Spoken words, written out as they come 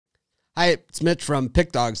Hi, it's Mitch from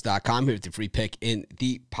pickdawgz.com here with the free pick in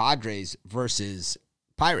the Padres versus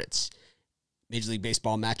Pirates Major League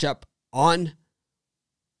Baseball matchup on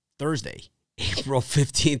Thursday, April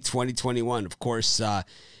 15th, 2021. Of course, if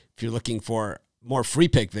you're looking for more free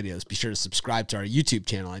pick videos, be sure to subscribe to our YouTube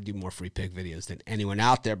channel. I do more free pick videos than anyone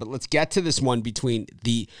out there. But let's get to this one between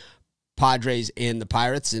the Padres and the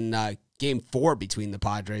Pirates. In Game 4 between the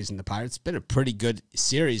Padres and the Pirates, it's been a pretty good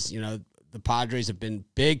series. You know, the Padres have been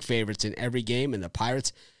big favorites in every game, and the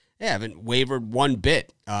Pirates, they haven't wavered one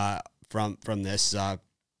bit from this. The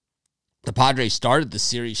Padres started the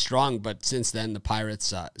series strong, but since then the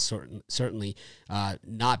Pirates certainly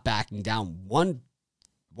not backing down one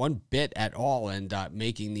bit at all, and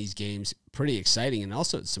making these games pretty exciting, and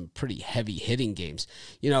also some pretty heavy hitting games.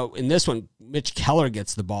 You know, in this one, Mitch Keller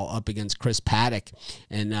gets the ball up against Chris Paddock,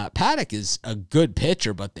 and Paddock is a good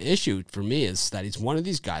pitcher, but the issue for me is that he's one of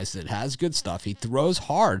these guys that has good stuff. He throws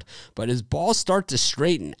hard, but his balls start to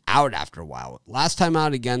straighten out after a while. Last time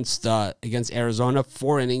out against Arizona,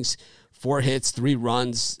 4 innings, 4 hits, 3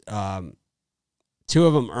 runs, 2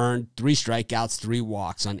 of them earned, 3 strikeouts, 3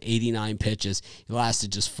 walks on 89 pitches. He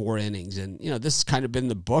lasted just 4 innings. And, you know, this has kind of been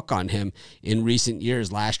the book on him in recent years.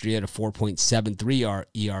 Last year he had a 4.73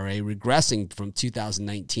 ERA, regressing from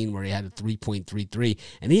 2019 where he had a 3.33.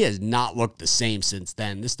 And he has not looked the same since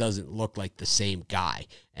then. This doesn't look like the same guy.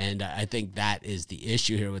 And I think that is the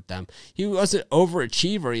issue here with them. He was an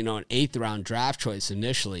overachiever, you know, an 8th round draft choice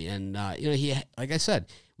initially. And, you know, he, like I said,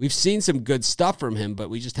 we've seen some good stuff from him, but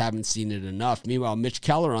we just haven't seen it enough. Meanwhile, Mitch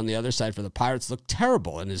Keller on the other side for the Pirates looked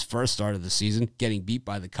terrible in his first start of the season, getting beat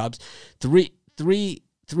by the Cubs. Three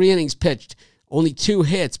innings pitched, only 2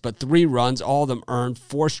 hits, but 3 runs, all of them earned,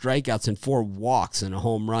 4 strikeouts and 4 walks and a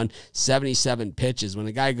home run, 77 pitches. When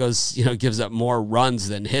a guy goes, you know, gives up more runs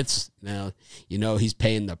than hits, you know he's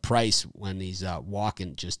paying the price when he's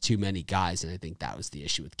walking just too many guys, and I think that was the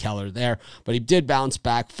issue with Keller there. But he did bounce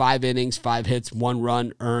back, 5 innings, 5 hits, 1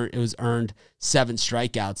 run, it was earned, 7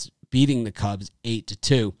 strikeouts, beating the Cubs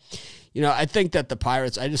 8-2. You know, I think that the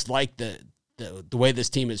Pirates, I just like the way this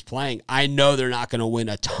team is playing. I know they're not going to win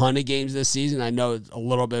a ton of games this season. I know it's a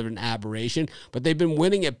little bit of an aberration, but they've been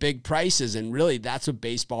winning at big prices, and really that's what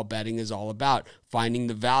baseball betting is all about, finding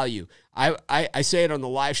the value. I say it on the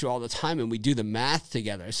live show all the time, and we do the math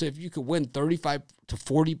together. So if you could win 35 to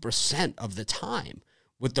 40% of the time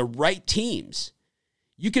with the right teams,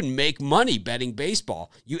 you can make money betting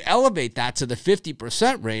baseball. You elevate that to the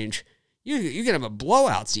 50% range, you're going to have a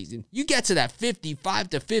blowout season. You get to that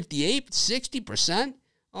 55 to 58, 60%.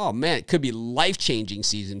 Oh, man, it could be a life-changing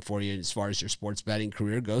season for you as far as your sports betting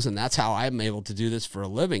career goes, and that's how I'm able to do this for a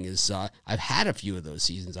living. Is I've had a few of those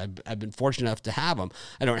seasons. I've been fortunate enough to have them.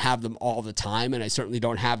 I don't have them all the time, and I certainly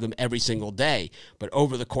don't have them every single day, but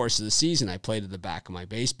over the course of the season, I played at the back of my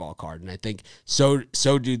baseball card, and I think so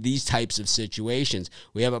do these types of situations.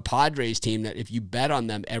 We have a Padres team that if you bet on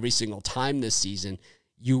them every single time this season,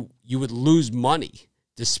 you would lose money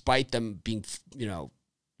despite them being, you know,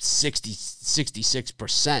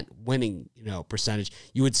 66% winning, you know, percentage.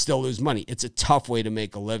 You would still lose money. It's a tough way to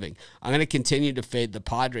make a living. I'm going to continue to fade the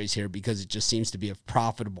Padres here because it just seems to be a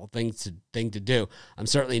profitable thing to do. I'm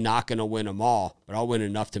certainly not going to win them all, but I'll win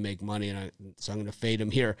enough to make money, and so I'm going to fade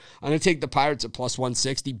them here. I'm going to take the Pirates at plus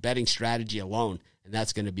 160, betting strategy alone, and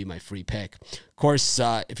that's going to be my free pick. Of course,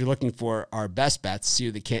 if you're looking for our best bets, see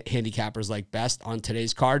who the handicappers like best on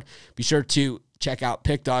today's card, be sure to check out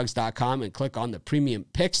pickdawgz.com and click on the Premium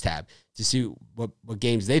Picks tab to see what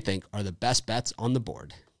games they think are the best bets on the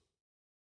board.